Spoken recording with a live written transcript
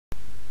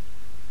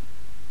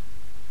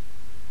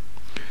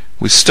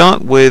We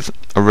start with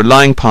a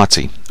relying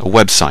party, a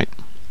website.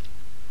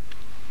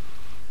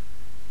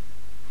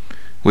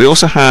 We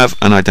also have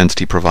an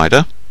identity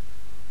provider,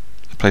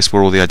 a place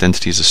where all the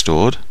identities are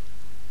stored.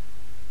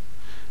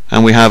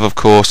 And we have, of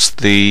course,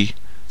 the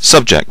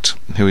subject,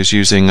 who is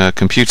using a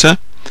computer,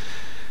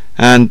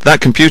 and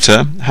that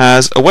computer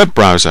has a web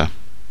browser.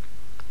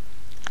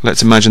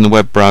 Let's imagine the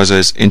web browser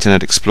is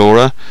Internet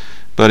Explorer,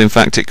 but in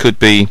fact it could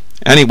be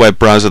any web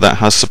browser that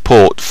has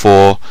support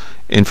for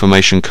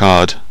information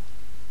card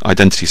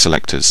identity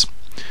selectors.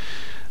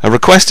 A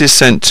request is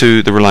sent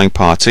to the relying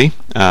party,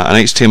 an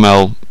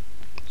HTML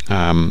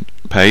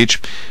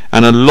page,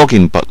 and a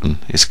login button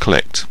is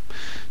clicked.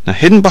 Now,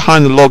 hidden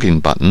behind the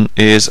login button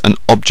is an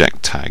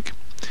object tag,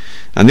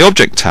 and the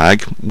object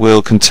tag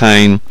will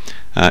contain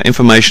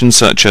information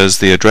such as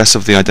the address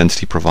of the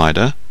identity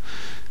provider,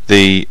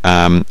 the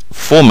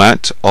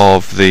format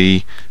of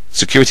the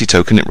security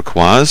token it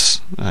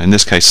requires, in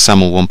this case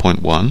SAML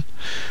 1.1,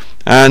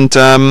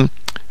 and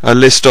a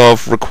list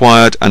of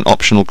required and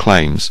optional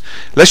claims.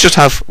 Let's just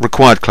have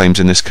required claims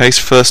in this case: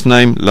 first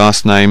name,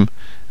 last name,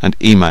 and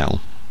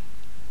email.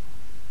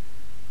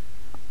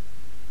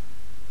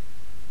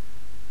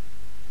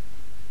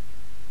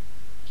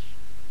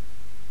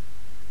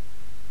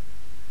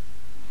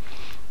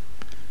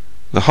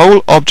 The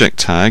whole object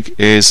tag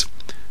is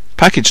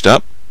packaged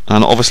up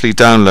and obviously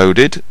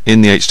downloaded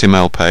in the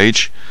HTML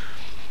page,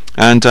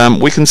 and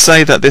we can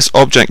say that this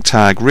object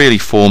tag really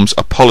forms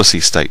a policy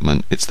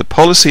statement. It's the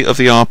policy of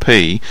the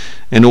RP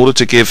in order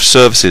to give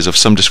services of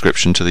some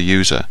description to the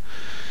user.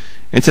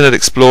 Internet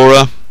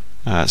Explorer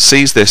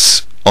sees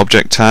this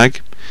object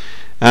tag,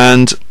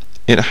 and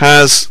it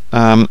has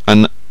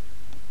a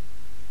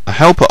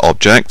helper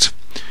object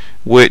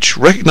which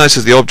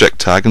recognizes the object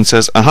tag and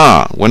says,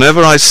 aha,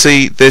 whenever I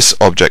see this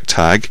object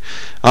tag,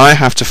 I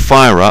have to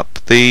fire up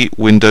the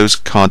Windows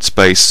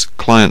CardSpace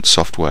client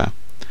software.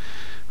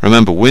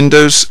 Remember,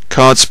 Windows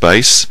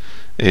CardSpace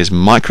is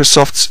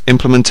Microsoft's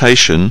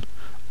implementation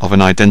of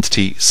an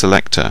identity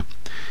selector.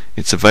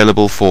 It's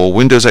available for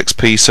Windows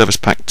XP Service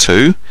Pack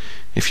 2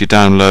 if you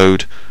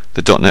download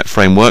the .NET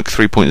Framework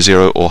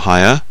 3.0 or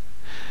higher,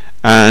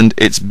 and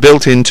it's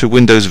built into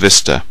Windows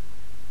Vista.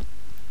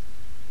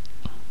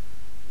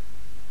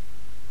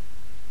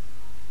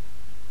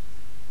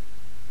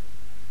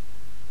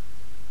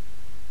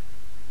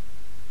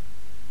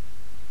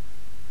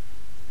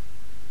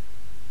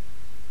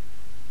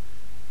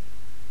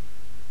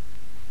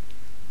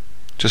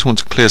 Just want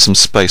to clear some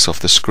space off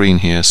the screen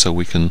here so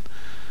we can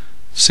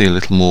see a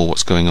little more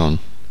what's going on.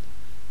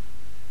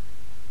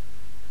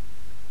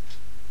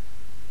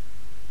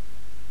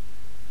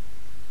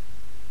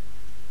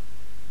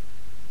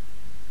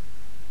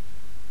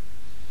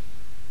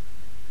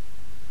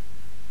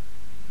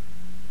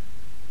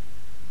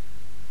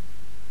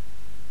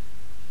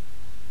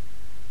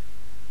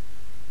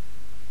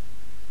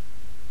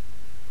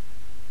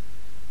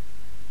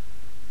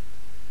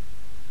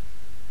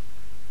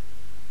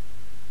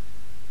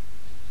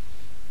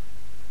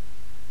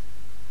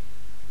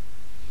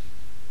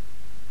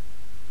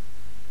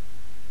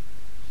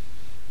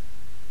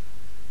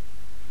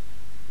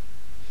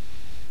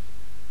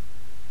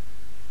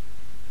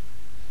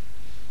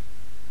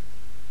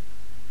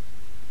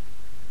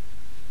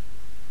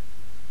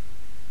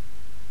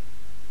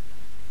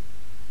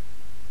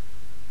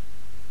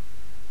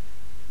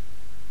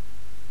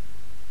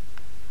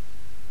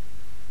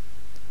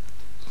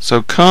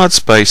 So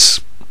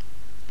CardSpace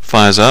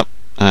fires up,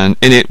 and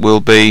in it will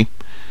be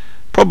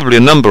probably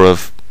a number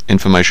of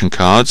information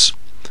cards,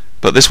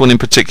 but this one in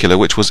particular,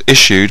 which was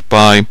issued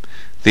by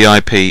the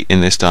IP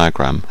in this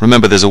diagram.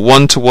 Remember, there's a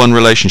one-to-one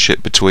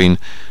relationship between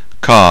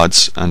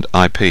cards and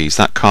IPs.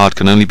 That card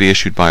can only be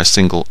issued by a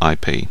single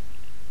IP.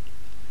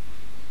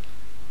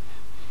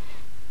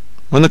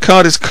 When the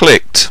card is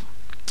clicked,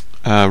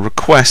 a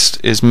request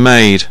is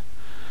made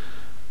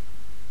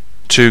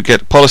to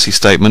get a policy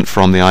statement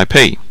from the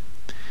IP.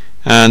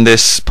 And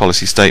this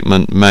policy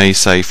statement may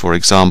say, for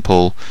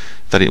example,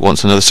 that it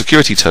wants another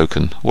security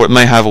token, or it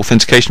may have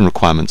authentication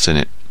requirements in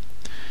it.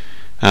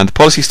 And the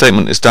policy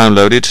statement is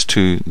downloaded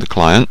to the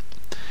client,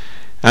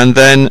 and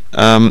then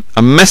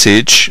a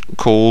message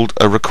called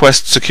a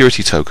request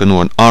security token,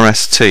 or an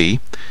RST,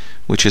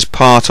 which is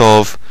part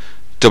of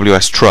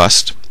WS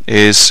Trust,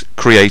 is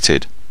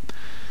created.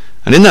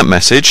 And in that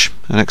message,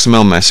 an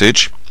XML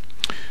message,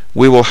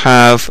 we will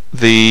have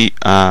the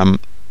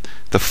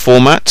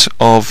format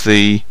of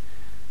the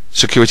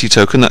security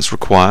token that's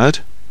required.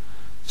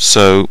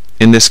 So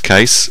in this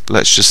case,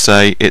 let's just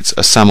say it's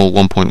a SAML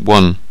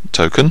 1.1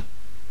 token.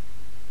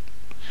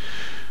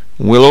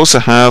 We'll also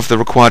have the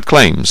required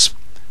claims.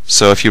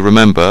 So if you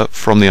remember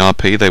from the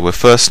RP, they were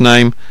first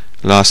name,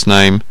 last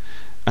name,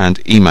 and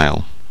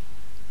email.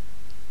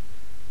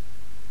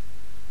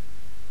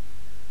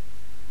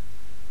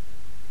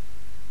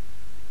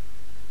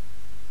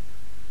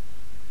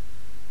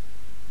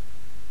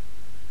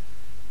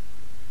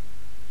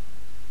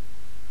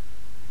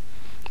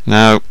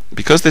 Now,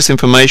 because because this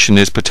information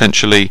is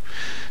potentially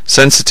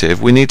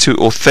sensitive, we need to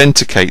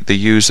authenticate the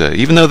user.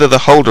 Even though they're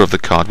the holder of the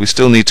card, we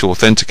still need to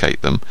authenticate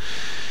them.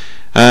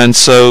 And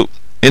so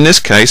in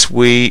this case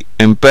we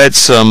embed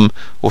some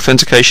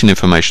authentication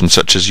information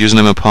such as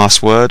username and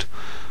password,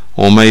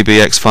 or maybe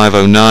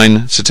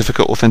X509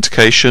 certificate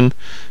authentication,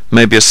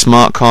 maybe a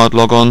smart card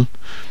logon,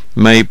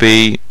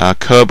 maybe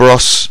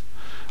Kerberos,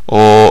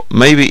 or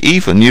maybe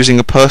even using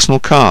a personal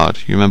card.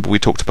 You remember we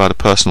talked about a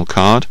personal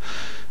card.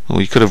 Well,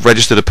 you could have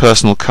registered a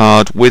personal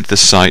card with the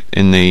site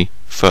in the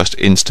first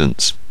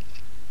instance.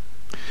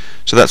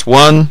 So that's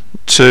 1,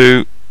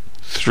 2,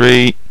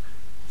 3,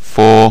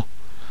 4,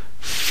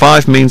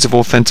 5 means of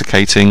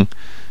authenticating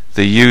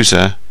the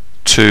user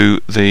to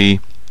the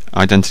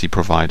identity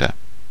provider.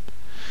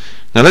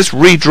 Now let's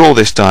redraw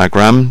this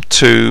diagram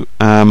to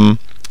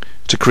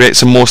create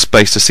some more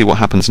space to see what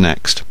happens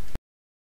next.